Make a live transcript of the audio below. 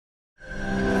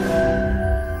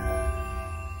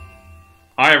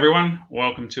Hi, everyone.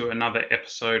 Welcome to another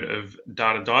episode of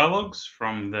Data Dialogues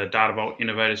from the Data Vault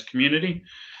Innovators community.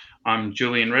 I'm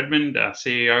Julian Redmond,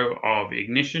 CEO of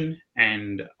Ignition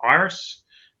and Iris,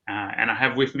 and I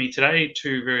have with me today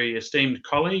two very esteemed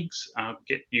colleagues. I'll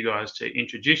get you guys to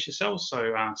introduce yourselves.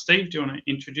 So, Steve, do you want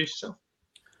to introduce yourself?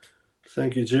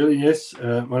 Thank you, Julie. Yes,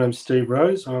 my name's Steve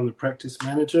Rose. I'm the practice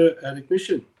manager at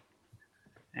Ignition.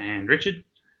 And Richard?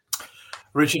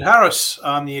 Richard Harris.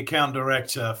 I'm the account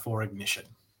director for Ignition.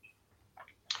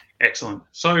 Excellent.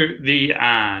 So the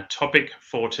topic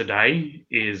for today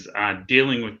is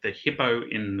dealing with the hippo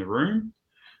in the room.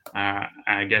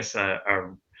 I guess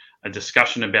a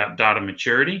discussion about data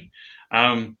maturity.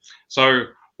 So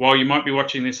while you might be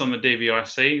watching this on the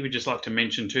DVIC, we'd just like to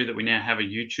mention too that we now have a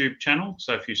YouTube channel.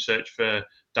 So if you search for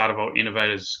Data Vault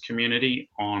Innovators Community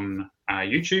on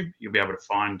YouTube, you'll be able to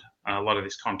find a lot of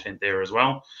this content there as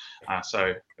well.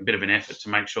 So a bit of an effort to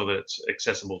make sure that it's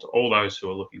accessible to all those who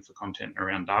are looking for content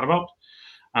around Data Vault.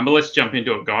 But let's jump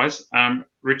into it, guys.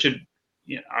 Richard,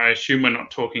 I assume we're not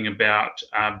talking about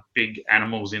big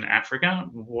animals in Africa.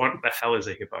 What the hell is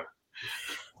a hippo?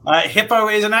 Hippo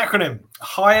is an acronym,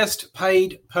 highest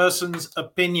paid person's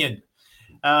opinion.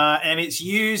 And it's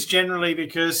used generally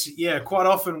because, quite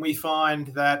often we find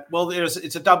that,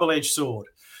 it's a double-edged sword.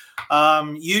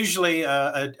 Usually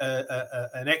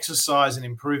an exercise in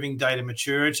improving data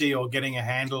maturity or getting a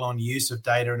handle on use of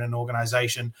data in an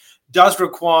organization does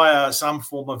require some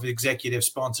form of executive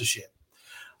sponsorship.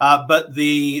 But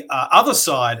the other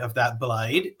side of that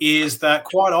blade is that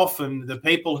quite often the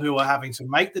people who are having to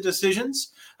make the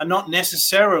decisions are not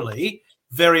necessarily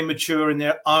very mature in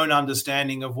their own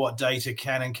understanding of what data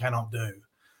can and cannot do.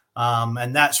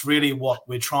 And that's really what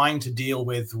we're trying to deal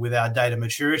with our data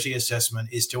maturity assessment,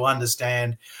 is to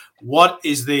understand where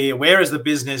is the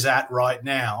business at right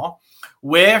now,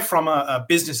 where from a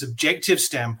business objective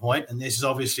standpoint, and this is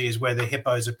obviously is where the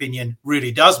hippo's opinion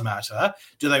really does matter,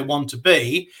 do they want to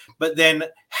be, but then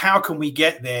how can we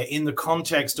get there in the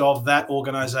context of that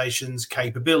organization's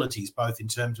capabilities, both in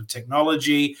terms of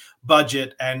technology,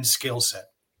 budget, and skill set.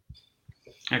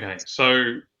 Okay,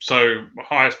 so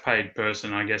highest paid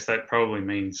person, I guess that probably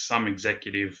means some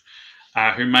executive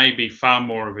who may be far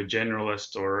more of a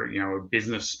generalist or a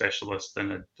business specialist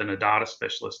than a data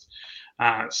specialist.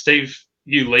 Steve,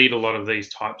 you lead a lot of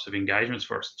these types of engagements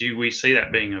for us. Do we see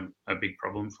that being a big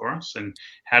problem for us? And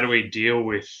how do we deal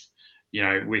with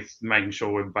with making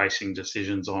sure we're basing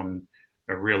decisions on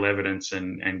real evidence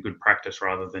and good practice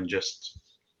rather than just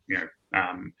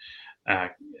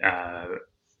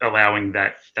allowing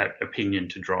that opinion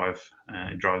to drive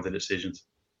the decisions?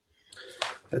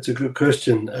 That's a good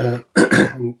question,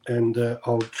 and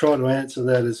I'll try to answer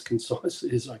that as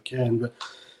concisely as I can. But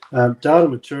data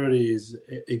maturity is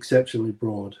exceptionally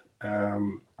broad,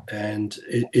 and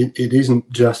it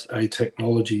isn't just a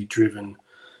technology-driven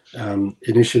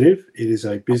initiative. It is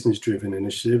a business-driven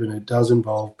initiative, and it does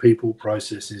involve people,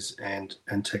 processes, and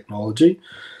technology.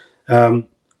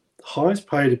 Highest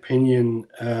paid opinion.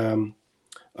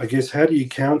 I guess, how do you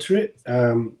counter it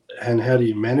and how do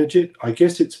you manage it? I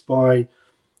guess it's by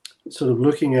sort of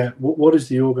looking at what is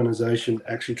the organization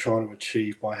actually trying to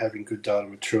achieve by having good data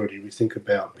maturity. We think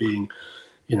about being,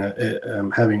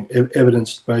 having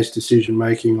evidence-based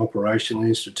decision-making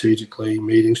operationally, strategically,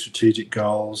 meeting strategic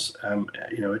goals,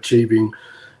 achieving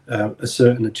a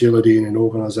certain agility in an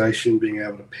organization, being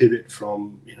able to pivot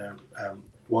from,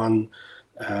 one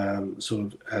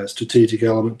sort of strategic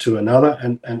element to another,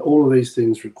 and all of these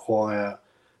things require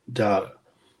data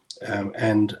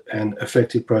and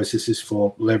effective processes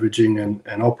for leveraging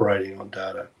and operating on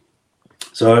data.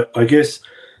 So I guess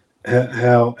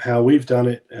how we've done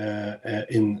it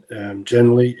in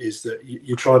generally is that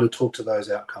you try to talk to those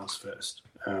outcomes first.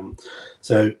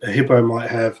 So a hippo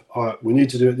might have, we need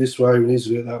to do it this way, we need to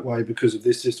do it that way because of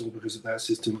this system, because of that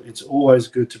system. It's always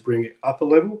good to bring it up a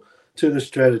level to the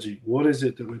strategy. What is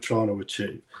it that we're trying to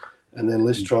achieve? And then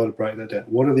let's try to break that down.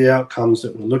 What are the outcomes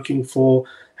that we're looking for?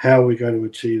 How are we going to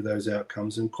achieve those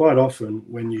outcomes? And quite often,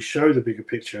 when you show the bigger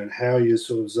picture and how you're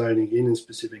sort of zoning in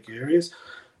specific areas,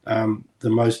 the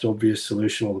most obvious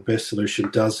solution or the best solution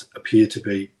does appear to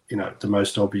be, the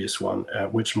most obvious one,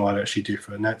 which might actually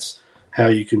differ. And that's how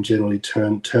you can generally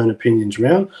turn opinions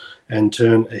around and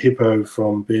turn a hippo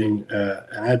from being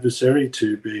an adversary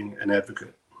to being an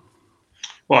advocate.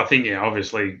 Well, I think,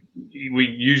 obviously, we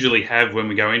usually have, when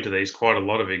we go into these, quite a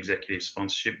lot of executive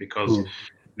sponsorship because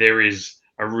there is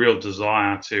a real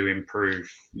desire to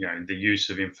improve, the use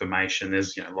of information.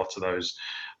 There's, lots of those,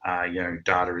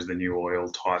 data is the new oil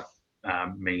type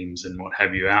memes and what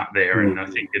have you out there, and I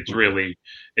think it's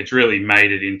really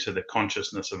made it into the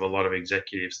consciousness of a lot of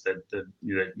executives that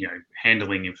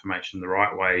handling information the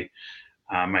right way,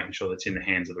 making sure that's in the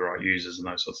hands of the right users and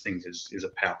those sorts of things is a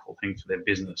powerful thing for their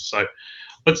business. So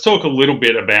let's talk a little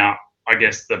bit about, I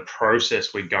guess, the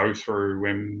process we go through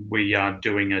when we are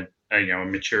doing a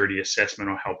maturity assessment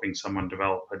or helping someone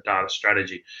develop a data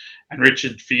strategy. And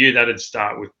Richard, for you, that'd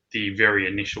start with the very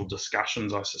initial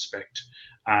discussions, I suspect,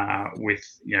 with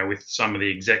some of the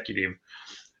executive.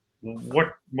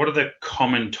 What are the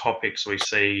common topics we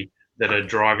see that are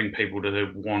driving people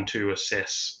to want to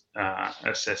assess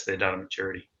their data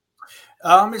maturity?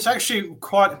 It's actually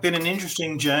quite been an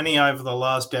interesting journey over the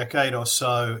last decade or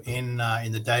so in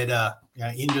the data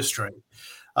industry.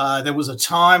 There was a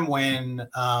time when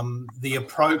the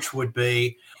approach would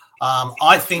be,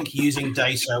 I think using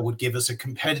data would give us a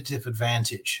competitive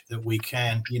advantage that we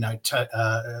can,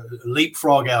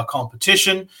 leapfrog our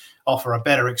competition, offer a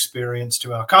better experience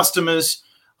to our customers,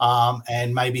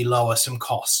 and maybe lower some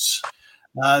costs.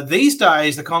 These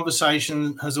days, the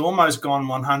conversation has almost gone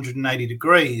 180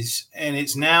 degrees, and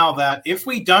it's now that if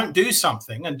we don't do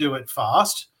something and do it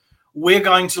fast, we're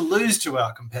going to lose to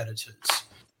our competitors.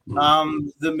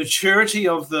 The maturity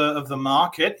of the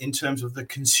market in terms of the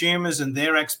consumers and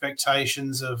their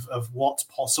expectations of what's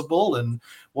possible and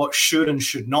what should and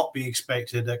should not be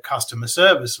expected at customer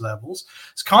service levels,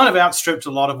 it's kind of outstripped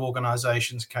a lot of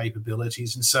organizations'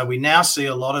 capabilities. And so we now see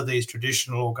a lot of these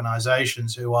traditional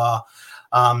organizations who are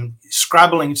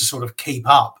scrabbling to sort of keep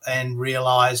up and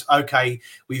realize, okay,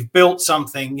 we've built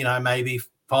something, maybe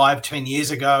 5-10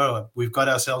 years ago, we've got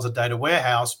ourselves a data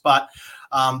warehouse, but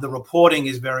the reporting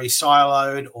is very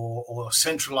siloed or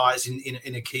centralized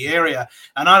in a key area.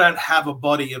 And I don't have a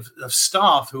body of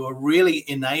staff who are really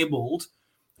enabled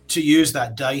to use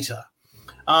that data.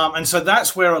 And so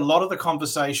that's where a lot of the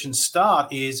conversations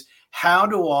start is, how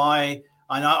do I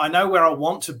know where I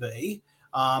want to be.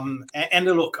 And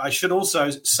look, I should also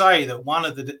say that one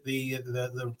of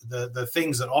the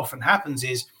things that often happens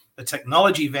is the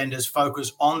technology vendors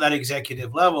focus on that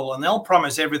executive level, and they'll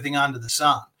promise everything under the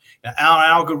sun. Our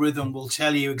algorithm will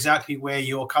tell you exactly where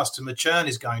your customer churn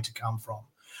is going to come from.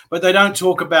 But they don't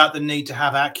talk about the need to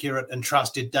have accurate and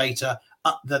trusted data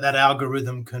that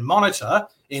algorithm can monitor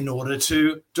in order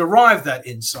to derive that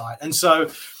insight. And so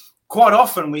quite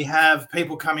often we have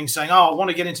people coming saying, I want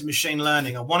to get into machine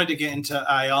learning. I wanted to get into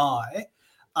AI.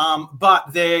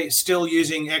 But they're still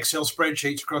using Excel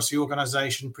spreadsheets across the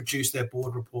organization to produce their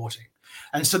board reporting.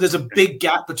 And so there's a big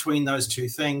gap between those two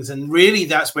things. And really,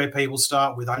 that's where people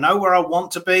start with, I know where I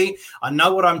want to be. I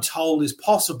know what I'm told is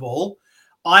possible.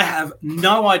 I have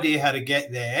no idea how to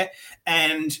get there.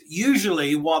 And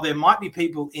usually, while there might be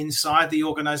people inside the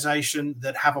organization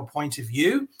that have a point of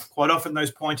view, quite often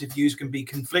those point of views can be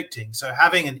conflicting. So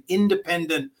having an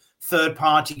independent third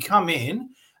party come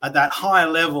in at that higher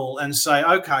level and say,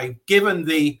 okay, given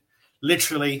the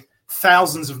literally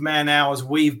thousands of man hours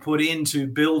we've put into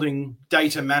building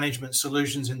data management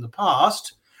solutions in the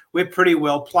past, we're pretty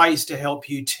well placed to help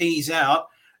you tease out,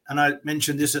 and I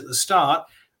mentioned this at the start,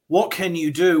 what can you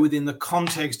do within the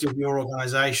context of your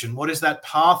organization? What is that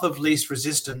path of least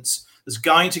resistance that's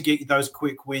going to get you those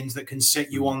quick wins that can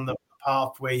set you on the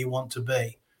path where you want to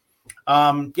be?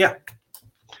 Well,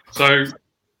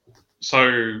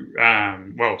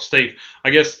 Steve, I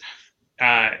guess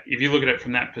if you look at it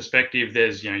from that perspective,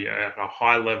 there's, at a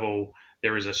high level,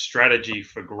 there is a strategy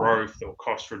for growth or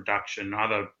cost reduction,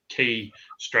 other key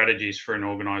strategies for an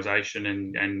organization,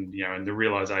 and the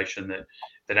realization that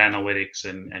analytics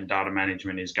and data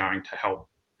management is going to help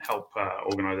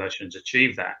organizations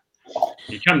achieve that.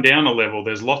 You come down a level,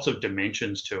 there's lots of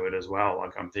dimensions to it as well.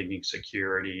 Like I'm thinking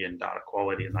security and data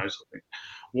quality and those sort of things.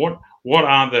 What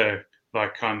are the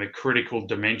kind of critical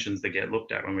dimensions that get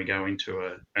looked at when we go into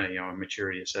a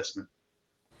maturity assessment?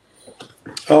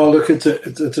 Oh, look, it's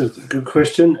a good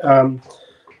question.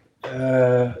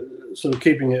 Sort of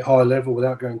keeping it high level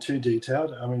without going too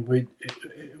detailed. I mean,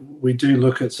 we do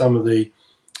look at some of the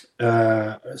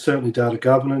certainly data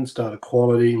governance, data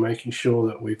quality, making sure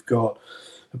that we've got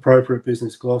appropriate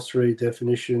business glossary,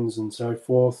 definitions, and so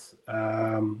forth.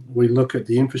 We look at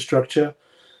the infrastructure.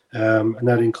 And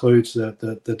that includes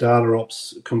the data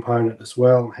ops component as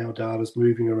well, how data is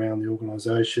moving around the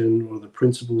organization, what are the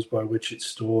principles by which it's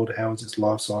stored, how is its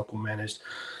life cycle managed,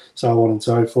 so on and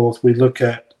so forth. We look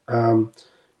at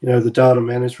the data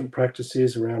management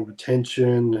practices around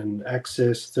retention and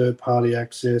access, third-party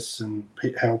access, and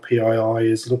how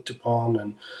PII is looked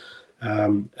upon,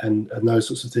 and those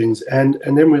sorts of things. And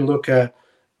then we look at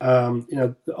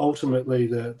ultimately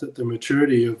the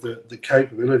maturity of the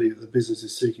capability that the business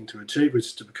is seeking to achieve, which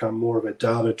is to become more of a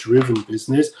data-driven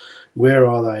business. Where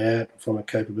are they at from a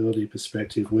capability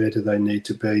perspective? Where do they need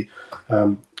to be?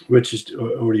 Rich has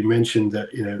already mentioned that,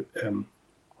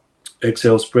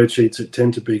 Excel spreadsheets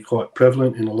tend to be quite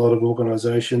prevalent in a lot of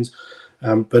organisations.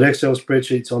 But Excel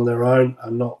spreadsheets on their own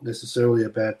are not necessarily a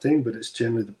bad thing, but it's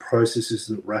generally the processes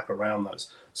that wrap around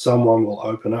those. Someone will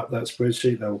open up that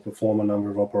spreadsheet, they will perform a number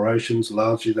of operations.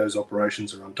 Largely, those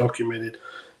operations are undocumented.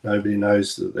 Nobody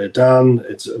knows that they're done.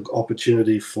 It's an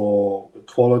opportunity for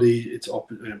quality, it's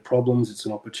problems, it's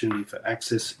an opportunity for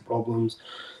access problems.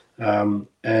 And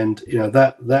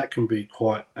that can be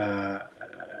quite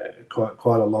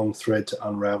a long thread to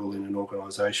unravel in an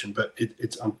organisation, but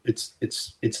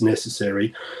it's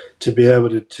necessary to be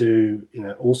able to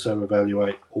also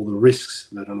evaluate all the risks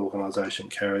that an organisation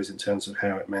carries in terms of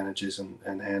how it manages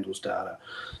and handles data.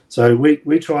 So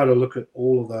we try to look at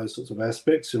all of those sorts of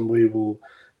aspects, and we will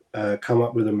come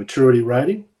up with a maturity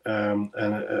rating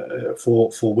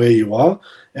for where you are,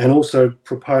 and also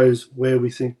propose where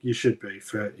we think you should be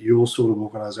for your sort of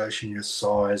organisation, your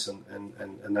size,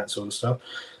 and that sort of stuff.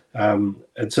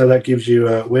 And so that gives you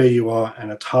where you are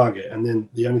and a target, and then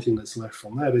the only thing that's left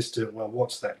from that is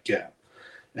what's that gap?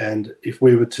 And if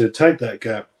we were to take that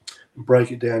gap and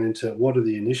break it down into what are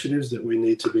the initiatives that we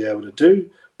need to be able to do,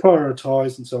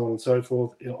 prioritize, and so on and so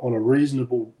forth on a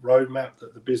reasonable roadmap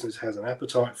that the business has an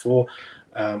appetite for,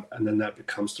 and then that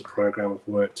becomes the program of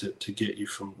work to get you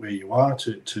from where you are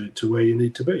to where you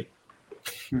need to be.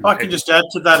 If I can just add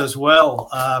to that as well,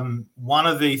 one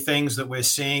of the things that we're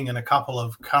seeing in a couple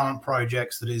of current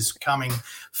projects that is coming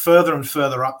further and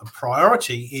further up the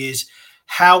priority is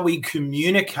how we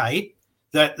communicate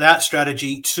that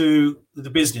strategy to the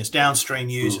business, downstream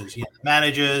users,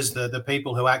 managers, the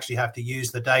people who actually have to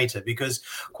use the data, because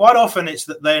quite often it's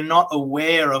that they're not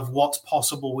aware of what's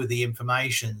possible with the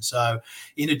information. So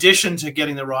in addition to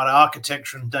getting the right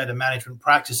architecture and data management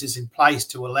practices in place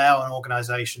to allow an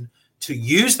organization to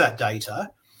use that data,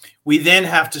 we then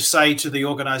have to say to the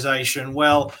organization,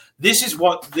 well, this is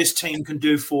what this team can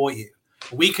do for you.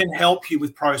 We can help you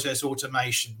with process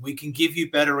automation. We can give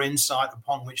you better insight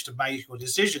upon which to make your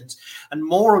decisions. And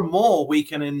more, we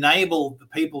can enable the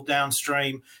people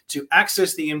downstream to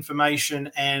access the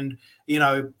information and,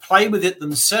 play with it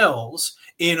themselves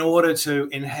in order to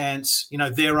enhance,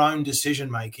 their own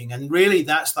decision making. And really,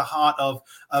 that's the heart of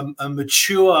a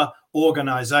mature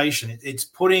organization. It's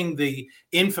putting the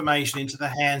information into the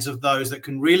hands of those that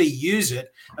can really use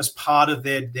it as part of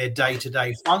their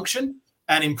day-to-day function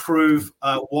and improve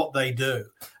what they do.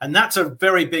 And that's a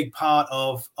very big part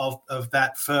of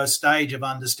that first stage of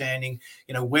understanding,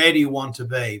 where do you want to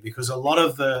be? Because a lot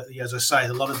of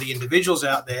the individuals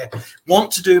out there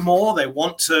want to do more. They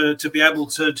want to be able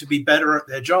to be better at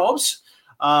their jobs.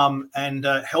 And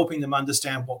helping them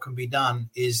understand what can be done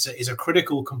is a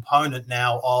critical component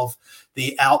now of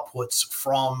the outputs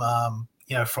from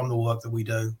the work that we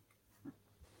do.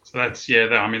 So that's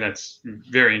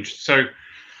very interesting. So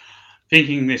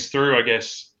thinking this through, I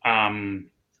guess,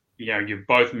 you've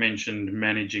both mentioned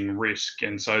managing risk,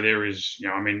 and so there is,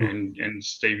 and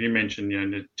Steve, you mentioned,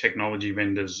 the technology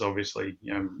vendors, obviously,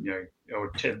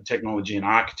 or technology and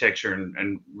architecture,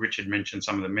 and Richard mentioned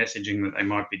some of the messaging that they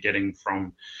might be getting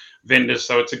from vendors.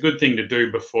 So it's a good thing to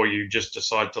do before you just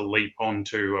decide to leap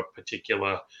onto a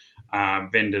particular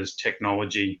vendor's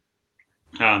technology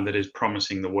that is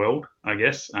promising the world, I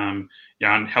guess, and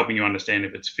helping you understand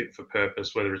if it's fit for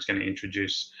purpose, whether it's going to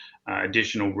introduce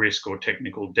additional risk or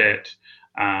technical debt.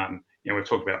 We've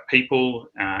talked about people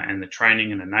and the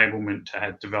training and enablement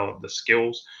to develop the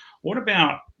skills. What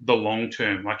about the long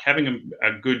term, like having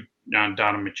a good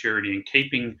data maturity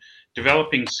and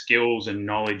developing skills and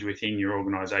knowledge within your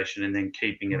organization and then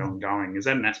keeping it ongoing? Is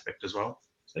that an aspect as well,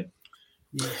 Steve?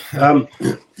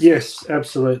 Yes,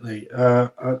 absolutely.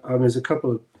 There's a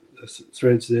couple of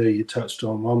threads there you touched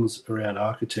on. One was around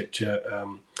architecture.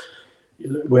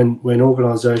 When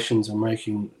organisations are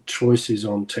making choices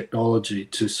on technology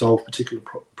to solve particular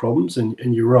problems,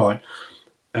 and you're right,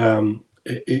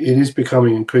 it is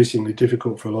becoming increasingly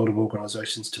difficult for a lot of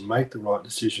organisations to make the right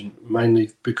decision,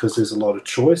 mainly because there's a lot of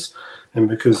choice and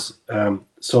because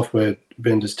software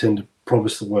vendors tend to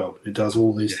promise the world. It does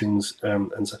all these things,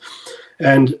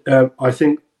 and I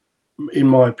think, in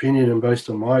my opinion, and based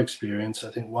on my experience,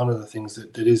 I think one of the things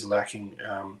that is lacking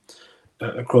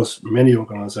across many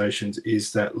organisations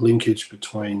is that linkage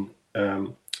between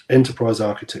enterprise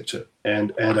architecture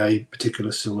and a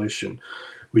particular solution.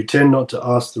 We tend not to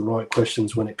ask the right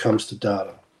questions when it comes to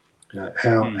data.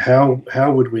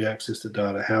 How would we access the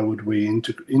data? How would we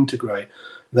integrate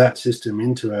that system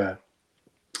into our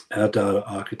data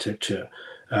architecture?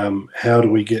 How do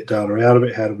we get data out of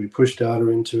it? How do we push data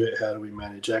into it? How do we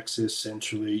manage access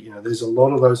centrally? There's a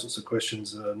lot of those sorts of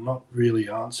questions that are not really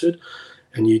answered.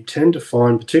 And you tend to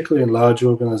find, particularly in large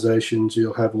organizations,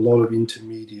 you'll have a lot of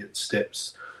intermediate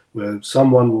steps where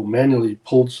someone will manually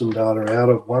pull some data out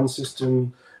of one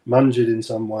system, munge it in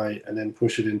some way, and then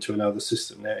push it into another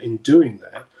system. Now, in doing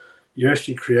that, you're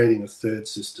actually creating a third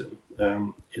system.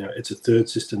 It's a third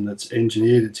system that's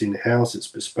engineered, it's in-house, it's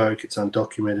bespoke, it's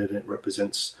undocumented, and it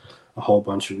represents a whole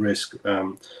bunch of risk.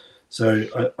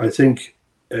 So I think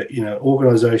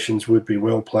organizations would be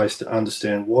well placed to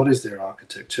understand what is their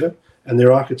architecture, and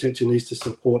their architecture needs to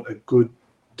support a good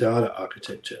data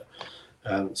architecture.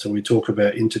 So we talk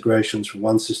about integrations from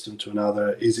one system to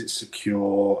another. Is it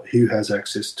secure? Who has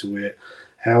access to it?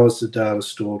 How is the data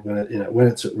stored when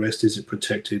it's at rest? Is it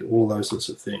protected? All those sorts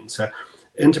of things. So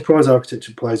enterprise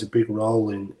architecture plays a big role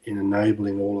in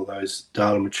enabling all of those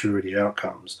data maturity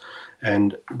outcomes.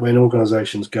 And when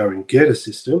organizations go and get a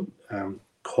system,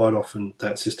 quite often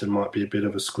that system might be a bit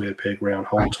of a square peg round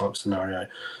hole type scenario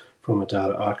from a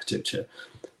data architecture.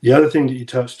 The other thing that you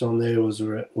touched on there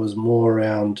was more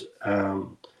around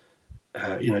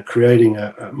creating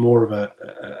more of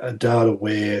a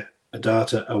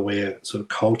data aware sort of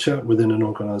culture within an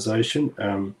organization.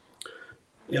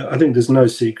 I think there's no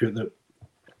secret that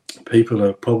people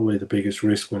are probably the biggest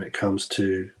risk when it comes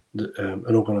to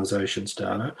an organization's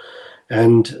data.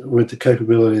 And with the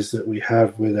capabilities that we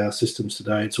have with our systems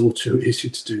today, it's all too easy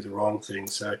to do the wrong thing.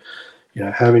 So,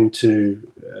 having to,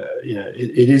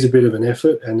 it is a bit of an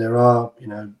effort, and there are,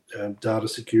 data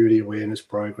security awareness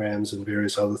programs and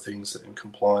various other things and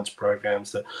compliance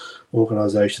programs that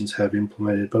organizations have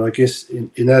implemented. But I guess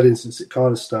in that instance, it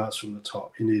kind of starts from the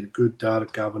top. You need a good data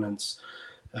governance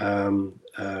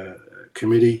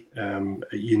committee.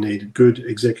 You need good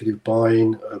executive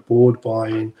buy-in, board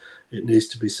buy-in. It needs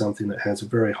to be something that has a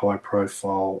very high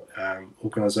profile.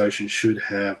 Organizations should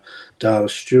have data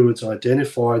stewards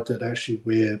identified that actually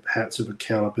wear hats of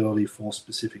accountability for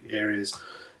specific areas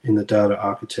in the data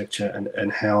architecture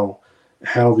and how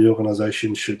the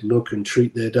organization should look and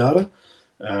treat their data.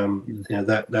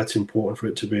 That's important for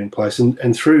it to be in place.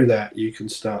 And through that, you can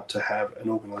start to have an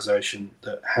organization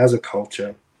that has a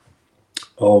culture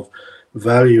of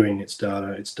valuing its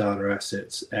data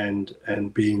assets, and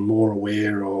being more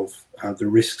aware of the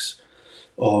risks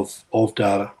of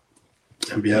data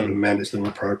and be able to manage them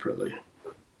appropriately.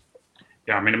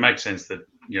 Yeah, it makes sense that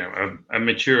a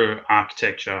mature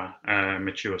architecture, a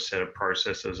mature set of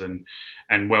processes,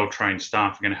 and well-trained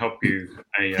staff are going to help you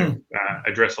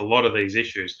address a lot of these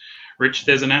issues. Rich,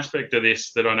 there's an aspect of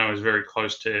this that I know is very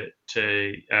close to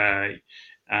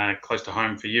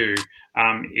home for you,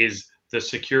 is the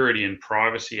security and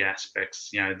privacy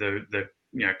aspects, the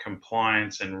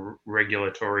compliance and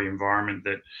regulatory environment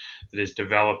that is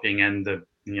developing, and the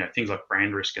things like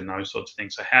brand risk and those sorts of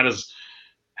things. So how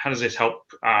does this help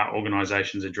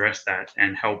organizations address that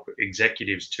and help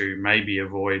executives to maybe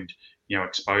avoid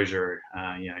exposure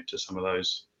to some of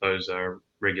those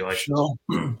regulations?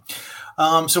 Sure.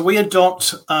 So we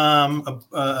adopt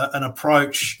an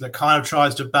approach that kind of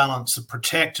tries to balance the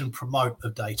protect and promote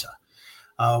of data.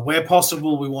 Where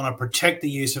possible, we want to protect the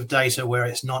use of data where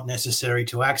it's not necessary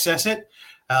to access it.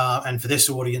 And for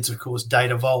this audience, of course,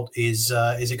 Data Vault is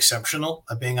exceptional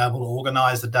at being able to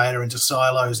organize the data into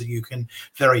silos that you can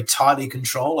very tightly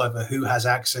control over who has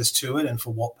access to it and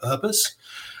for what purpose.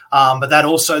 But that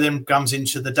also then comes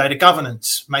into the data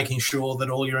governance, making sure that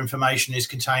all your information is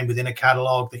contained within a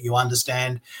catalog, that you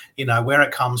understand, where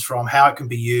it comes from, how it can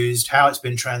be used, how it's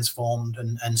been transformed,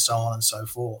 and so on and so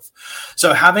forth.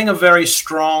 So having a very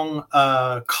strong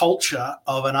culture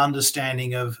of an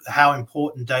understanding of how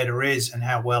important data is and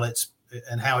how well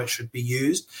how it should be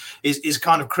used is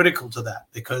kind of critical to that,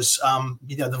 because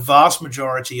the vast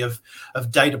majority of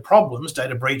data problems,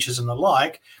 data breaches and the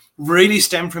like, really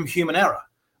stem from human error.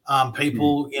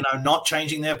 People, not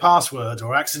changing their passwords,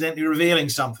 or accidentally revealing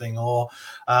something, or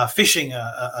phishing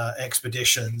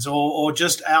expeditions, or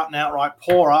just out and outright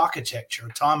poor architecture.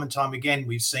 Time and time again,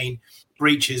 we've seen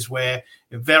breaches where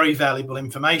very valuable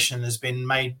information has been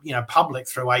made, public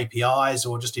through APIs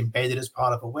or just embedded as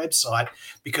part of a website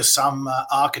because some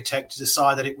architect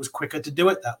decided it was quicker to do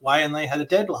it that way and they had a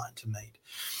deadline to meet.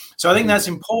 So I think that's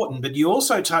important, but you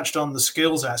also touched on the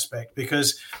skills aspect,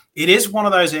 because it is one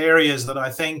of those areas that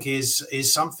I think is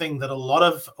something that a lot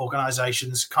of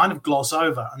organizations kind of gloss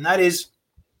over. And that is,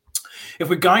 if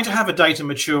we're going to have a data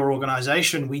mature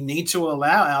organization, we need to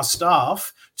allow our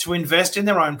staff to invest in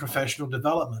their own professional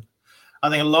development. I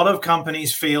think a lot of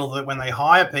companies feel that when they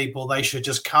hire people, they should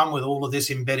just come with all of this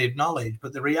embedded knowledge.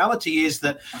 But the reality is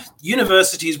that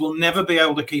universities will never be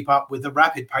able to keep up with the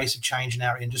rapid pace of change in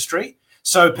our industry.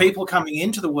 So people coming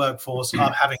into the workforce,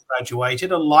 having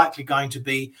graduated, are likely going to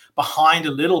be behind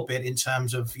a little bit in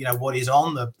terms of, what is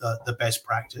on the best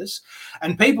practice.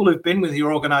 And people who've been with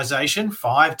your organization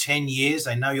 5, 10 years,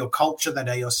 they know your culture, they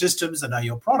know your systems, they know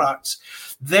your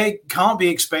products. They can't be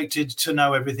expected to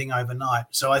know everything overnight.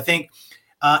 So I think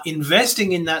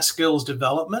investing in that skills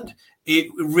development,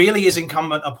 it really is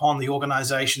incumbent upon the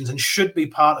organizations and should be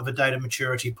part of a data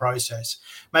maturity process,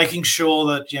 making sure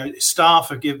that staff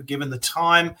are given the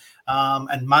time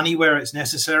and money where it's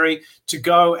necessary to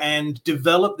go and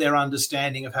develop their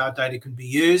understanding of how data can be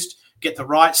used, get the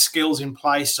right skills in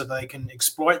place so they can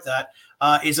exploit that.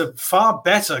 Is a far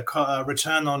better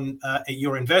return on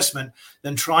your investment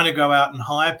than trying to go out and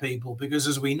hire people, because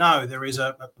as we know, there is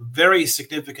a very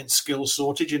significant skill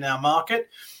shortage in our market.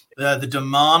 The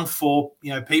demand for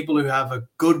people who have a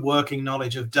good working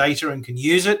knowledge of data and can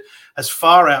use it has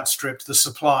far outstripped the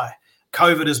supply.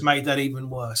 COVID has made that even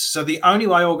worse. So the only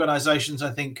way organizations,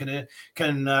 I think,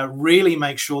 can really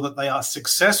make sure that they are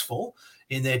successful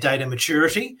in their data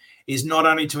maturity is not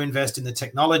only to invest in the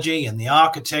technology and the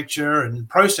architecture and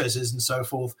processes and so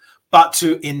forth, but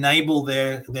to enable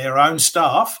their own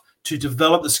staff to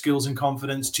develop the skills and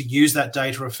confidence to use that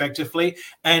data effectively,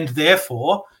 and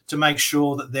therefore to make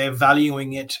sure that they're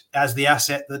valuing it as the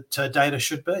asset that data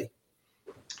should be.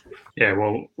 Yeah,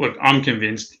 well, look, I'm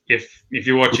convinced if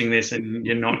you're watching this and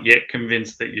you're not yet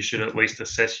convinced that you should at least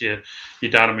assess your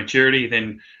data maturity,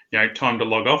 then time to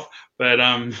log off. But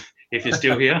if you're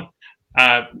still here,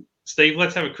 Steve,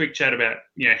 let's have a quick chat about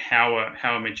how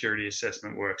a maturity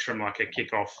assessment works, from like a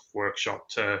kickoff workshop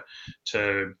to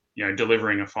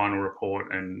delivering a final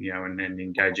report and and then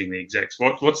engaging the execs.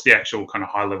 What's the actual kind of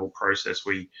high level process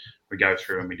we go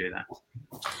through when we do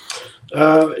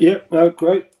that?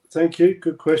 Great, thank you.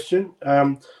 Good question.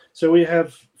 So we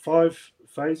have 5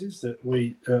 phases that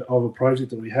of a project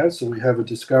that we have. So we have a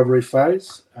discovery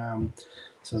phase.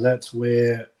 So that's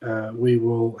where we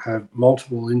will have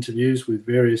multiple interviews with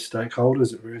various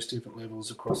stakeholders at various different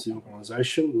levels across the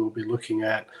organisation. We'll be looking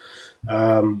at,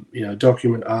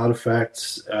 document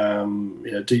artifacts,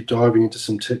 deep diving into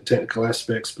some technical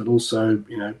aspects, but also,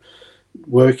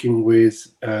 working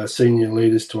with senior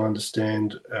leaders to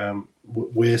understand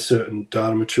where certain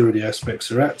data maturity aspects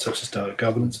are at, such as data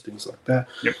governance, things like that.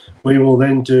 Yep. We will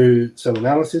then do some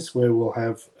analysis where we'll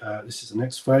have, this is the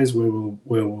next phase, where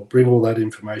we'll bring all that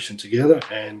information together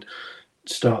and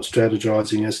start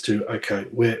strategizing as to, okay,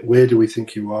 where do we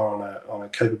think you are on a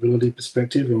capability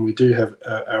perspective? And we do have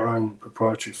our own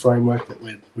proprietary framework that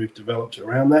we've developed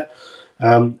around that.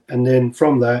 And then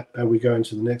from that, we go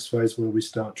into the next phase where we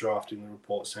start drafting the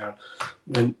reports. Now,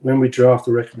 when we draft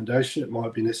the recommendation, it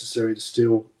might be necessary to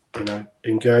still,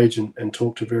 engage and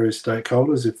talk to various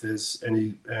stakeholders if there's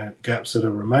any gaps that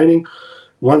are remaining.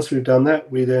 Once we've done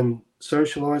that, we then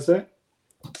socialize that.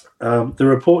 The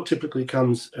report typically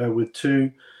comes with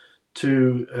two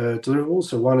deliverables.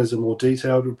 So one is a more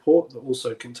detailed report that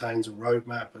also contains a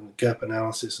roadmap and gap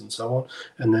analysis and so on,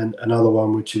 and then another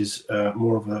one which is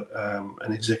more of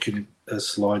an executive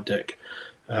slide deck.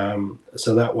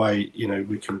 So that way,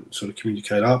 we can sort of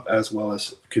communicate up as well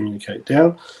as communicate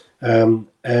down,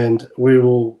 and we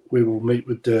will meet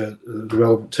with the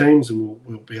relevant teams, and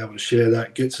we'll be able to share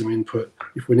that, get some input.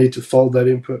 If we need to fold that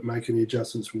input, make any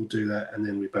adjustments, we'll do that, and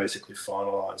then we basically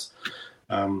finalise.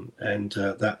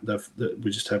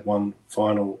 We just have one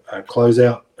final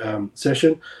closeout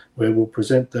session where we'll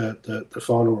present the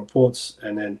final reports,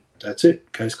 and then that's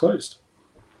it. Case closed.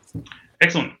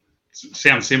 Excellent.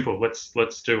 Sounds simple.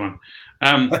 Let's do one.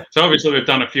 So obviously we've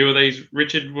done a few of these.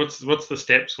 Richard, what's the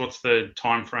steps? What's the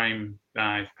time frame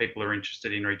if people are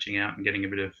interested in reaching out and getting a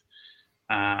bit of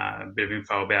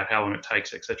info about how long it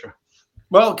takes, etc.?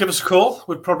 Well, give us a call.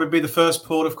 Would probably be the first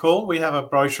port of call. We have a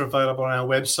brochure available on our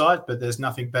website, but there's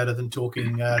nothing better than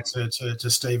talking to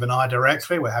Steve and I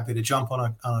directly. We're happy to jump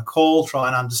on a call, try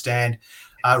and understand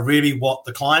really what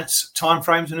the client's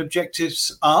timeframes and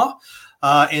objectives are.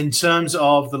 In terms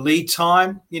of the lead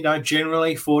time,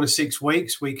 generally 4 to 6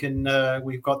 weeks, we've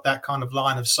got that kind of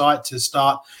line of sight to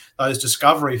start those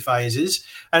discovery phases,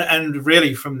 and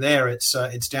really from there it's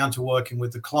down to working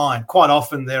with the client. Quite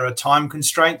often there are time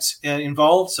constraints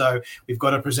involved, so we've got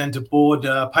to present a board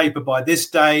paper by this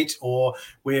date, or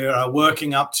we're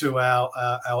working up to our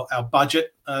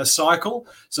budget cycle.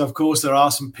 So of course there are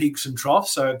some peaks and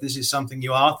troughs. So if this is something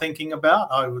you are thinking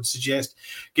about, I would suggest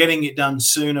getting it done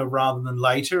sooner rather than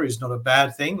later is not a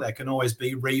bad thing. They can always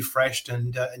be refreshed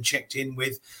and checked in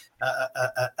with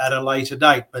at a later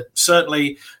date. But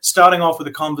certainly starting off with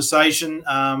a conversation,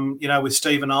 with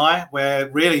Steve and I, where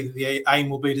really the aim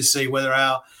will be to see whether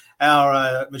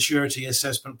our maturity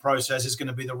assessment process is going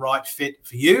to be the right fit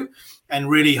for you, and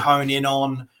really hone in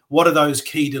on what are those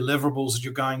key deliverables that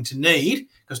you're going to need,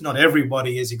 because not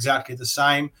everybody is exactly the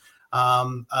same,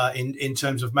 in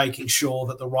terms of making sure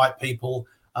that the right people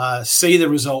see the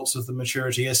results of the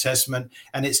maturity assessment,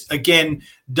 and it's again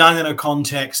done in a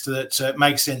context that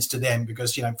makes sense to them,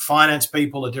 because finance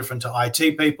people are different to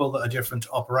IT people, that are different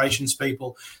to operations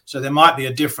people, so there might be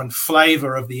a different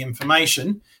flavor of the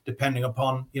information depending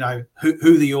upon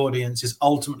who the audience is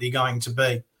ultimately going to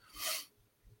be.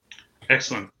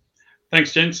 Excellent.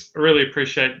 Thanks, gents. I really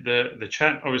appreciate the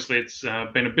chat. Obviously, it's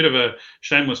been a bit of a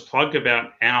shameless plug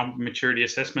about our maturity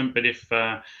assessment, but if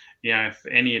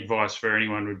any advice for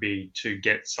anyone would be to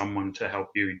get someone to help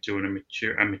you doing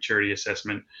a maturity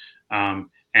assessment,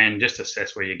 and just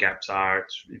assess where your gaps are.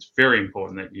 It's very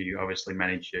important that you obviously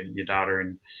manage your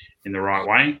data in the right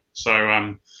way.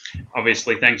 So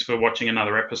obviously, thanks for watching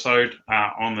another episode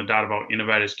on the Data Vault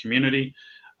Innovators community.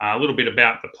 A little bit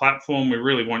about the platform. We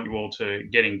really want you all to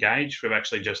get engaged. We've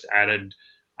actually just added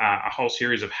a whole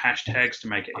series of hashtags to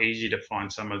make it easy to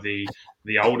find some of the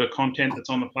older content that's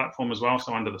on the platform as well.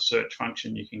 So under the search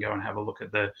function, you can go and have a look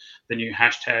at the new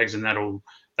hashtags, and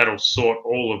that'll sort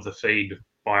all of the feed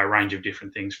by a range of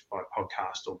different things, by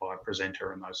podcast or by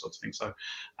presenter and those sorts of things. So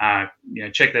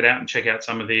check that out, and check out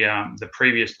some of the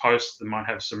previous posts that might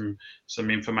have some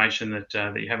information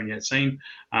that you haven't yet seen.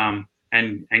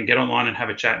 And get online and have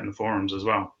a chat in the forums as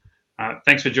well.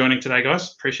 Thanks for joining today,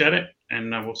 guys. Appreciate it.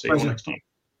 And we'll see you all next time.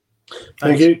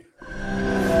 Thank you.